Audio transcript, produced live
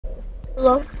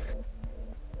Hello?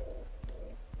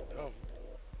 Oh,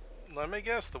 let me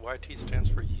guess, the YT stands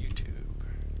for YouTube.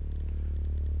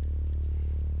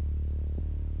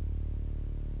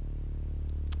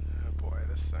 Oh boy,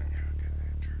 this thing.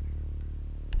 Okay.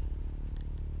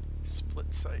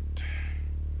 Split site.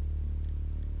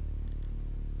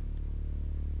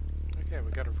 Okay,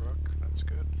 we got a rook. That's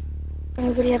good.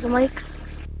 Anybody have a mic?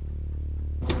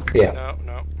 Yeah. No,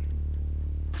 no.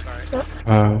 Sorry.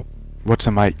 So, What's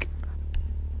a mic?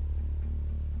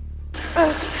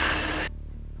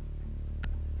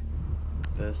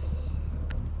 This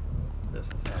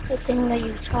is how. the thing that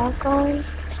you talk on,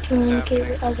 communicate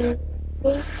with other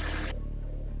people.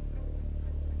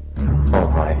 Oh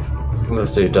my.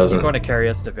 This dude You're doesn't. going to carry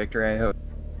us to victory, I hope.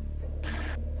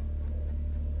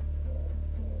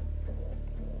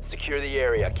 Secure the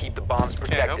area. Keep the bombs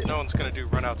Okay, I hope protected. no one's gonna do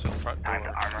runouts in front door. Time to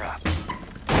armor up.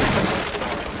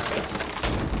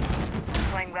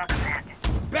 Playing welcome mat.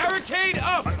 Barricade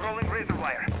up! Unrolling razor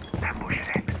wire. Ambush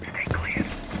set. Stay clear.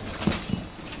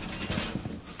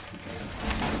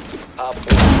 Op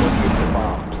 4 located the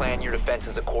bomb. Plan your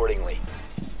defenses accordingly.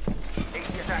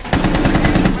 ATS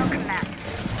active. Welcome mat.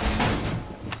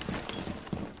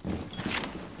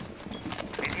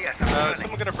 ATS Is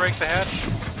someone gonna break the hatch?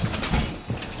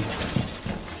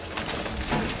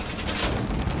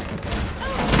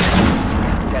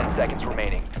 10 seconds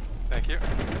remaining. Thank you. 5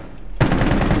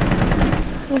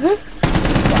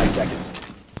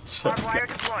 seconds. Barbed wire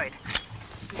deployed.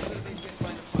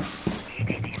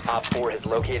 Op 4 has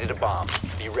located a bomb.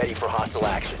 Be ready for hostile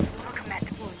action. Welcome mat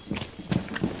deployed.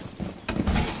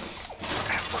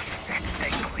 Ambush set.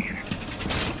 Stay clear.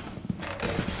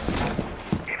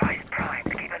 Device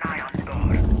primed. Keep an eye on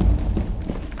door.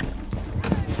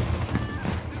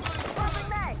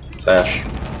 Sash.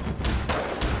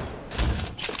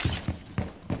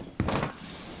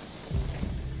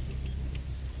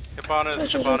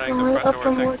 Which is Shabana in going the up front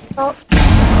from door where thing. it's out.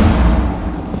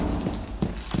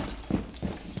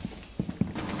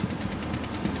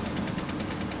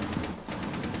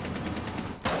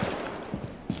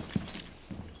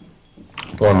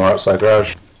 One more outside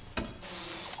garage.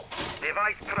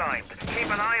 Device primed.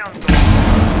 Keep an eye on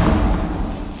door.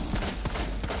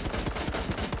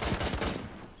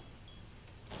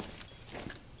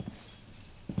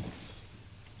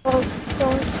 Oh,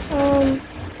 gosh.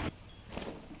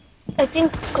 I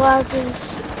think glass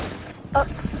is up.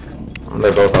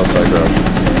 They're both outside garage.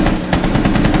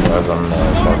 Guys on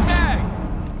front.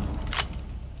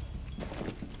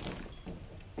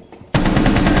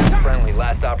 Friendly,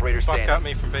 last operator Buck got standing.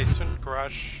 me from basement,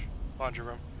 garage, laundry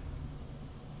room.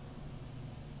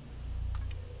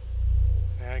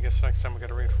 Yeah, I guess next time we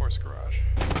gotta reinforce garage.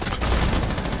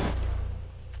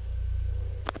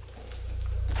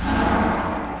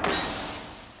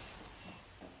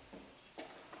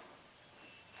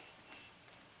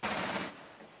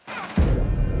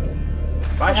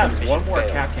 If I had Mission one more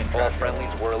failed. Captain All Cracker,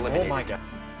 friendlies were oh eliminated. my god.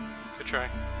 Good try.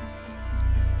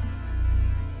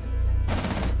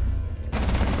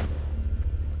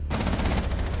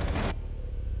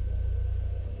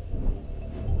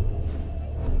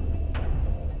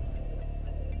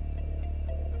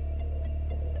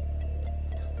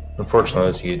 Unfortunately,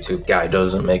 this YouTube guy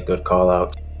doesn't make good call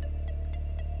outs.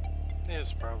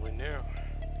 It's probably new.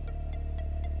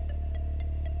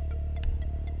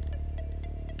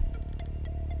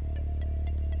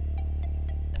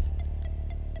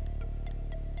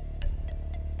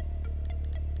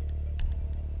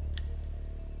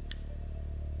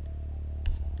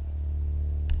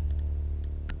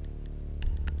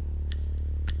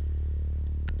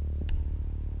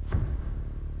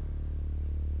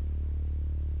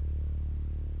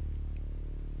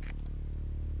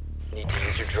 Need to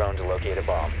use your drone to locate a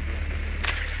bomb.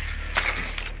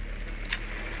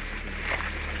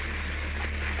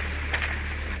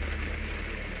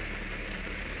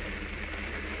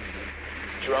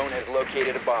 Drone has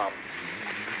located a bomb.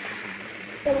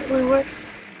 That we were.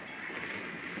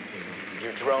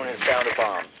 Your drone has found a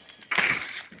bomb.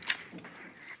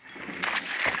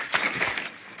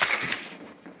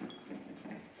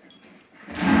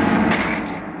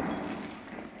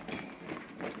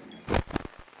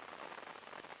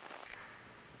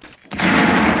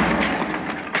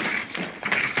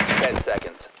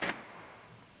 Seconds.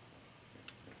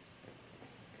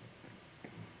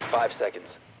 5 seconds.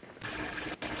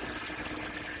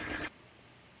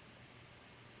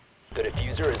 The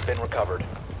diffuser has been recovered.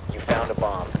 You found a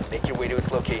bomb. Make your way to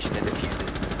its location and defuse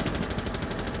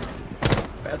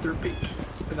it. Bathroom peek.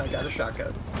 And I got a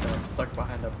shotgun. And I'm stuck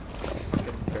behind a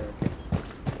fucking barricade.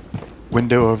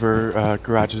 Window over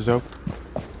garage is open.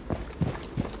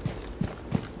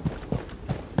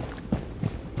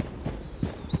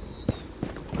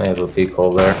 They have a peak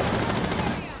hole there.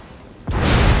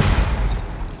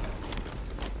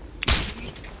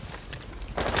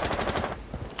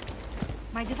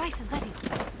 My device is ready.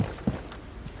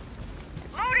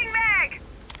 Loading mag!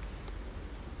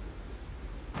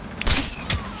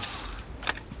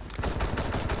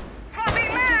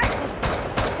 Swapping mag!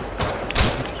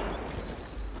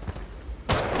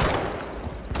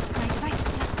 My device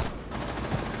is ready.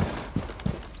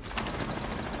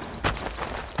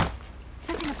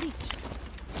 Setting a breach.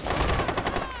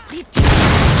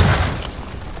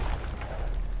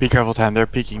 Be careful, Tam. They're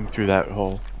peeking through that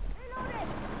hole.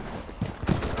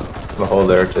 A hole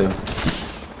there too.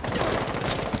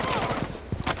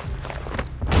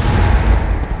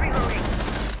 Reloading.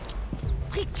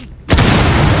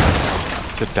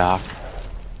 Good doc.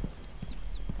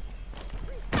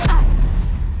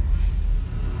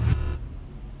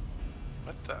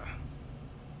 What the?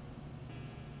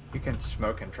 You can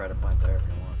smoke and try to plant there if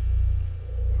you want.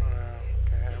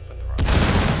 Okay, I opened the wrong.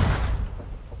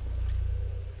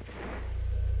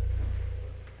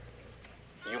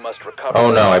 You must recover.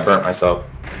 Oh no, I burnt myself.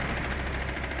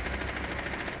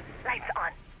 Lights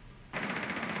on.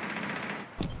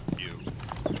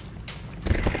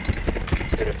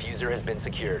 The diffuser has been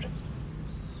secured.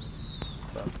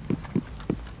 So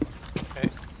Okay.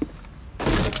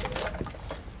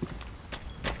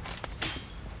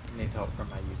 need help from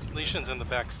my YouTube. Lesion's in the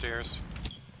back stairs.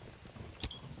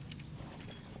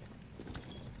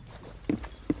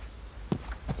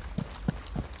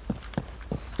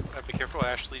 Be careful,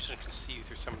 Ash. Lesion can see you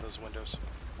through some of those windows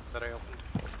that I opened.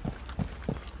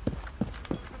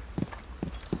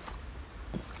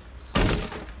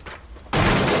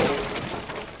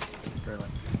 Really.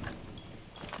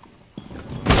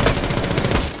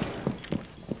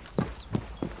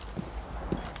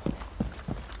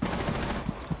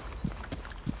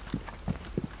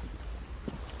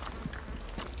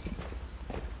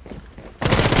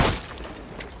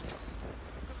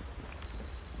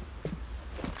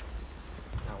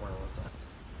 Now where was I?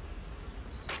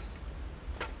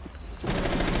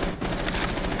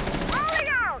 Rolling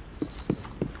out!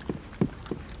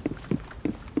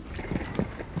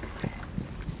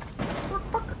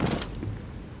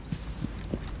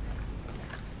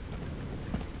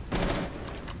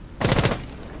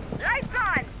 Lights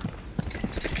on!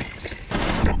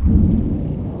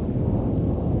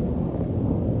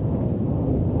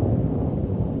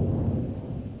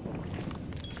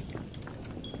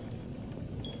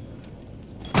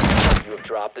 You have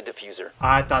dropped the diffuser.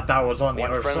 I thought that was on the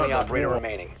One other friendly side of the operator wall.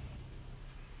 remaining.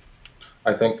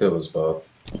 I think it was both.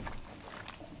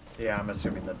 Yeah, I'm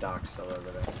assuming the dock's still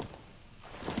over there.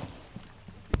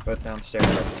 Both downstairs.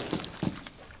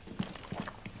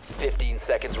 15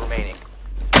 seconds remaining.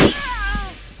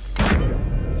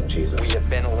 We Jesus. have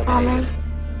been eliminated. Amen.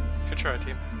 Good try,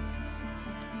 team.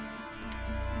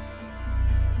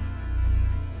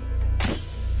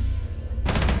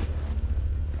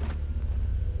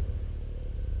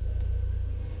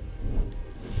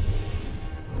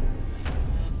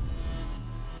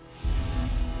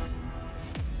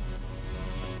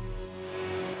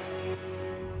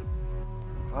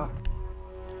 Fuck.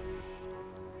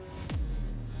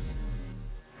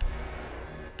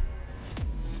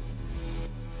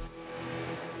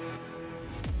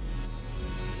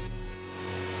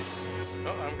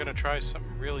 Well, I'm gonna try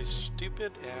something really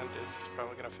stupid, and it's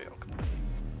probably gonna fail completely.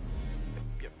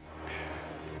 Yep.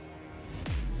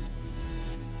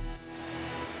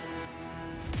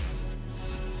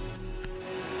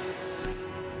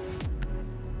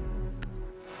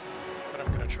 But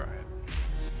I'm gonna try it.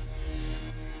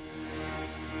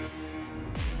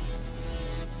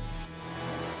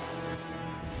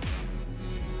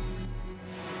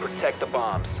 Protect the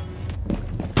bombs.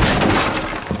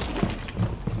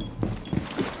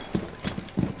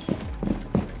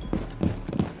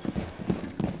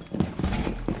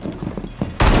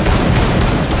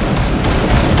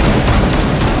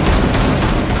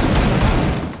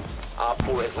 Op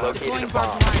 4 has located a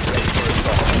bomb. Ready for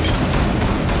assault.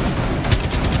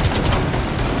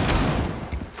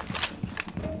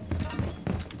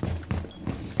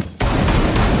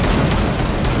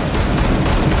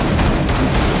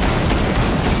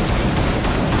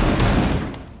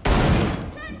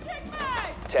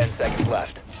 Ten seconds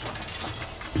left.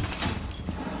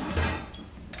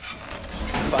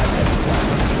 5 seconds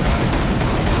left.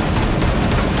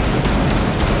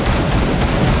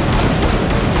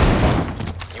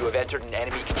 You have entered an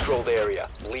enemy-controlled area.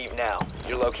 Leave now.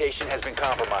 Your location has been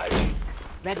compromised.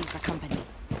 Ready for company.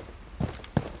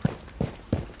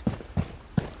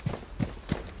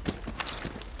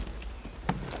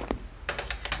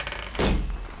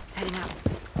 Setting up.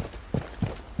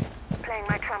 Deploying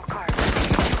my trump card.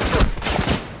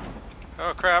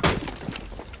 Oh crap.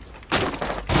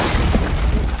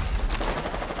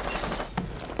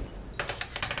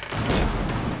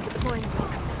 Deploying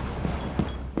welcome mat.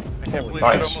 I can't believe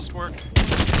Nice. that almost worked.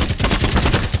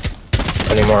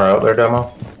 Any more out there,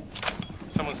 demo?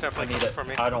 Someone's I definitely need coming it. for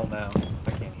me. I don't know.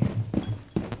 I can't hear.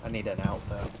 I need an out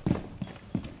though.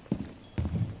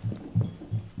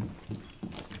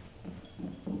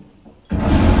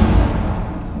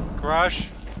 Garage.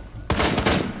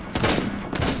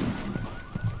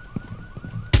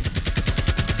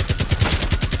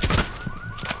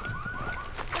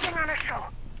 Putting on a show.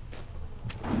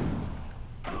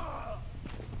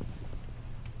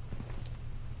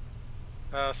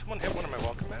 Someone hit one of my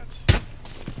welcome mats.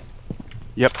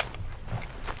 Yep.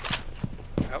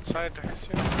 Outside, I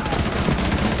assume.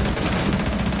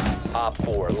 Op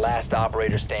 4, last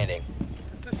operator standing.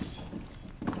 This...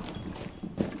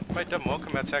 My dumb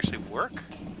welcome mats actually work?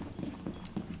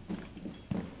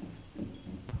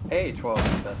 A12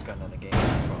 is the best gun in the game so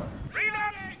far.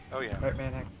 Oh yeah, Right,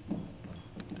 man?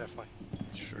 definitely.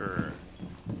 Sure.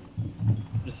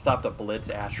 Just stopped a blitz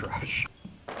ash rush.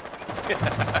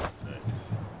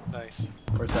 Nice.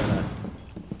 Where's that at?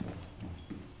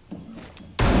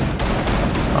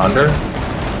 Under?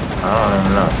 I don't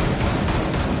even know.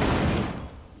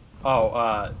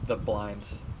 Oh, the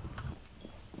blinds.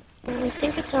 I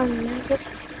think it's on Maverick.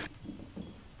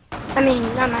 I mean,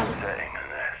 not Maverick.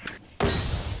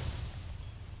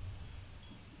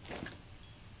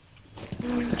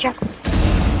 Jack.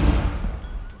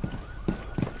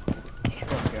 Should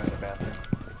probably go in the bathroom.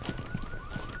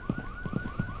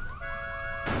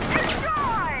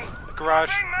 Destroy!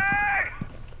 Garage.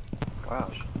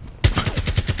 Wow.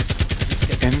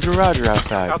 In garage or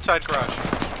outside? Outside garage.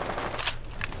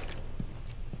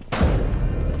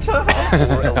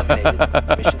 4 eliminated.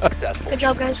 Mission successful. Good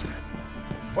job, guys.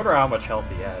 Wonder how much health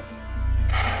he had.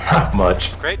 Not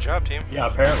much. Great job, team. Yeah,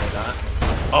 apparently not.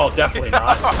 Oh, definitely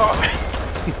not.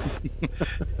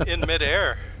 In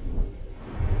midair.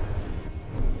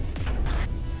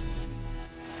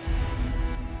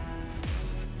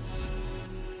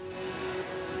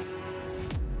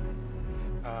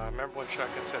 Remember when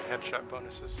shotguns had headshot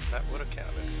bonuses? That would have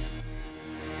counted.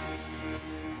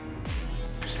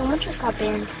 Someone just got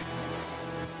banned.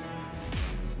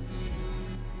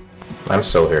 I'm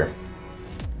still here.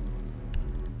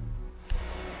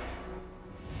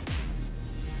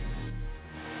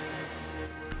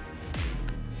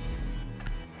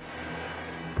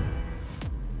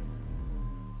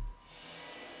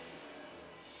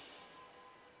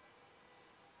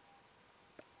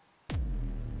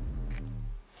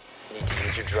 Need to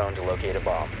use your drone to locate a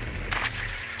bomb.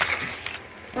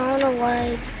 I don't know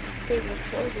why they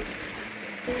recorded.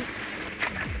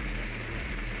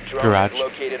 Drone Garage. has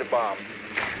located a bomb.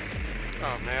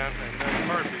 Oh man, and then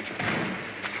card features.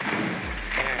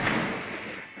 Dang.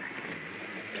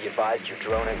 Be advised your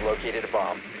drone has located a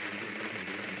bomb.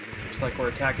 Looks like we're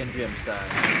attacking Jim's side.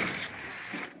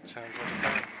 Sounds like a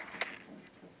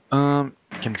plan.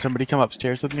 Can somebody come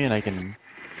upstairs with me and I can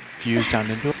fuse down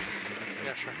into it?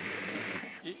 Yeah, sure.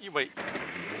 You wait.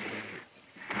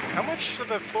 How much of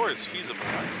the floor is feasible?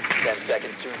 10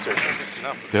 seconds to I insertion. guess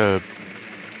enough.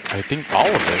 I think all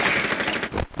of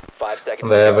it. 5 seconds.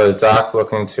 They have a doc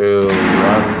looking to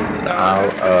run No,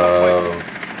 out at some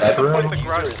of At some point, bedroom. the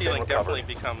garage User has been ceiling recovered.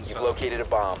 definitely becomes You've located a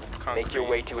bomb. Make your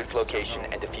way to its location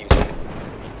and defuse it.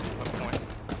 a point.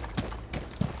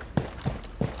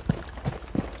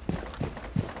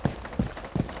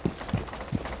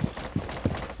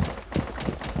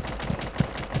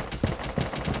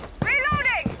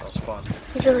 Reloading! That was fun.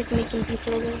 These are like making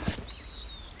pizza today.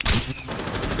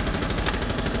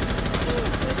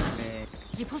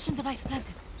 Repulsion device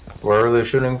planted. Where are they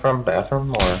shooting from? Bathroom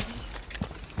or?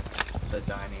 The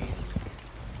dining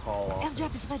hall Airdrop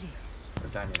office. is ready. Or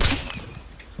dining room office.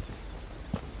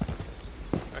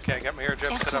 Okay, I got my air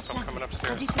jab set Airdrop up. I'm planted. coming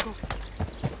upstairs. Ready to go.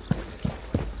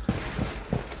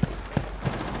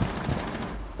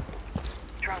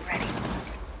 Drone ready.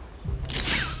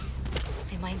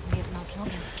 Reminds me of Mount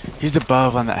Logan. He's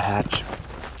above on that hatch.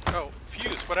 Oh,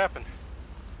 fuse. What happened?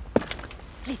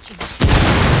 Reaching.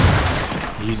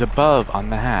 He's above on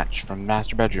the hatch from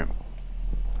master bedroom.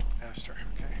 Master.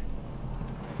 Okay.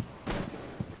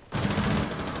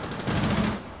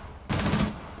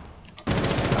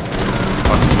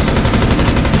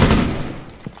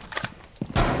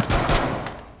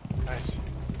 Nice.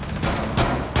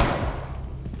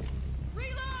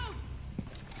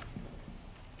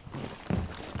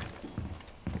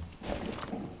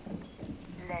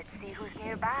 Let's see who's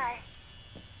nearby.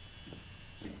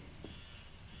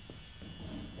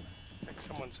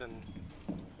 someone's in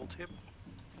pool table.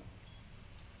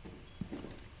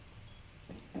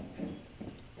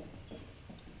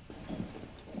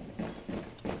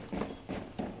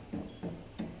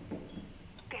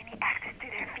 Gaining access to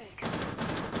their feed.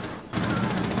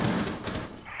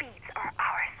 Feeds are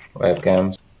ours.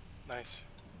 Webcams. Nice.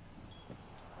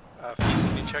 Feast,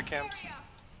 can you check cams?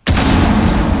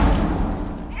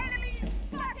 Enemy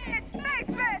spotted!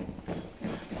 Basement!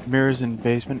 Mirrors in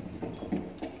basement.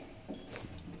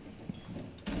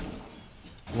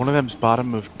 One of them's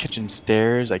bottom of kitchen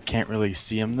stairs. I can't really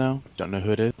see him though. Don't know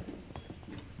who it is.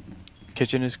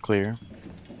 Kitchen is clear.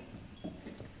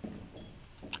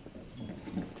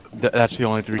 That's the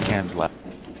only 3 cams left.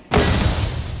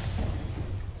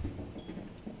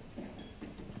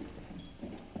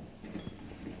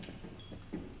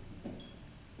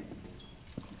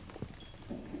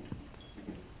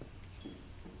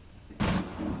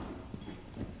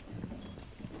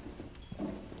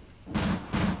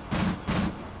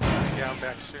 Down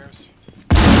backstairs.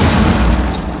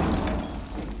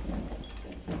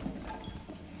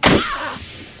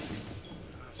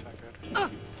 That's not good.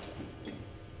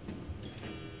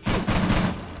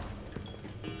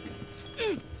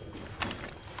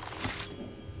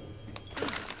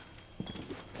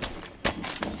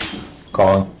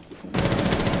 Calling.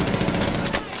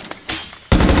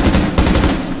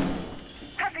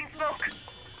 Passing smoke!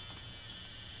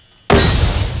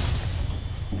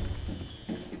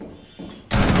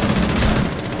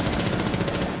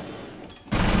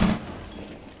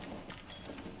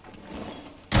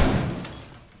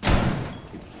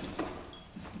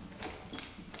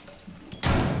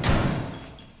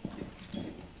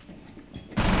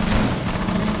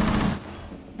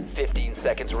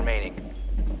 Seconds remaining.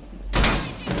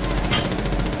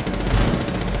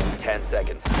 10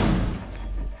 seconds.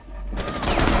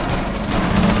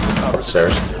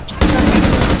 Upstairs.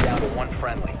 Down to 1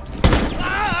 friendly.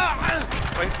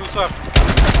 Wait, who's up?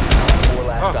 4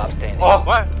 last stop standing. Oh,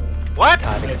 what? What?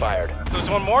 Time expired. There's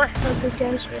one more? Oh, good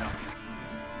guys.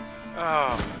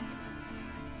 Oh.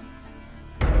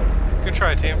 Good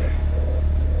try, team.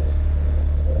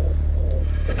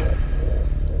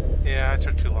 Yeah, I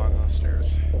took too long on the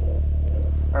stairs.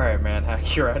 Alright, man,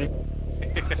 Hack, you ready?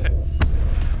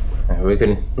 We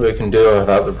can do it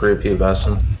without the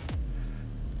prepubescent.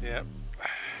 Yep.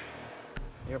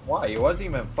 Yeah, why? It wasn't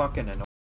even fucking annoying.